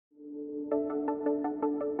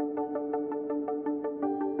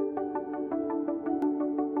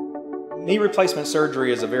Knee replacement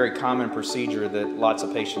surgery is a very common procedure that lots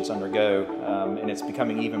of patients undergo, and it's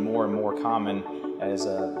becoming even more and more common as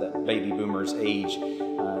the baby boomers age.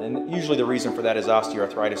 And usually the reason for that is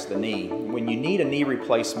osteoarthritis of the knee. When you need a knee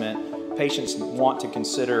replacement, patients want to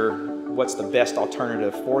consider what's the best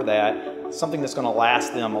alternative for that, something that's going to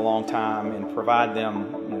last them a long time and provide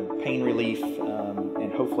them pain relief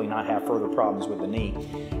and hopefully not have further problems with the knee.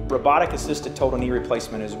 Robotic-assisted total knee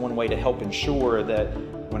replacement is one way to help ensure that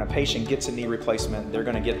when a patient gets a knee replacement, they're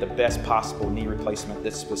going to get the best possible knee replacement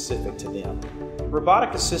that's specific to them.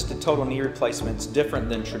 Robotic-assisted total knee replacement is different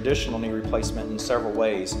than traditional knee replacement in several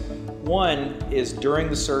ways. One is during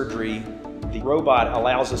the surgery, the robot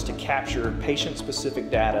allows us to capture patient-specific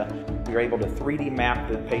data. We are able to 3D map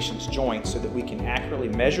the patient's joint so that we can accurately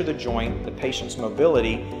measure the joint, the patient's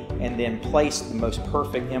mobility, and then place the most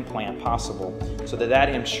perfect implant possible so that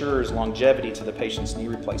ensures longevity to the patient's knee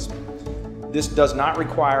replacement. This does not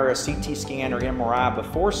require a CT scan or MRI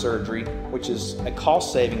before surgery, which is a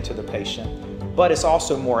cost saving to the patient, but it's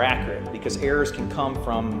also more accurate because errors can come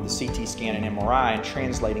from the CT scan and MRI and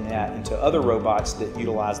translating that into other robots that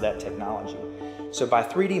utilize that technology. So by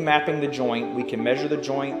 3D mapping the joint, we can measure the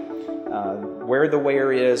joint, where the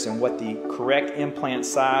wear is and what the correct implant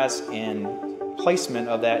size and placement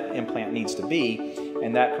of that implant needs to be,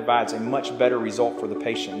 and that provides a much better result for the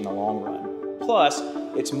patient in the long run. Plus,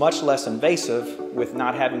 it's much less invasive with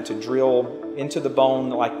not having to drill into the bone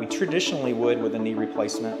like we traditionally would with a knee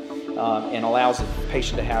replacement, and allows the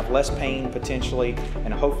patient to have less pain potentially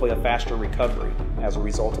and hopefully a faster recovery as a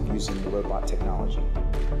result of using the robot technology.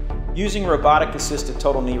 Using robotic-assisted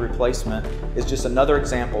total knee replacement is just another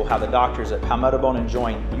example how the doctors at Palmetto Bone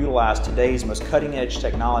Joint utilize today's most cutting-edge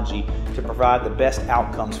technology to provide the best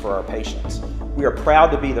outcomes for our patients. We are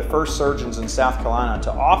proud to be the first surgeons in South Carolina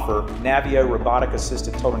to offer Navio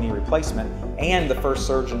Robotic-Assisted total knee replacement and the first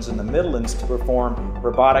surgeons in the Midlands to perform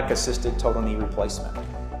robotic-assisted total knee replacement.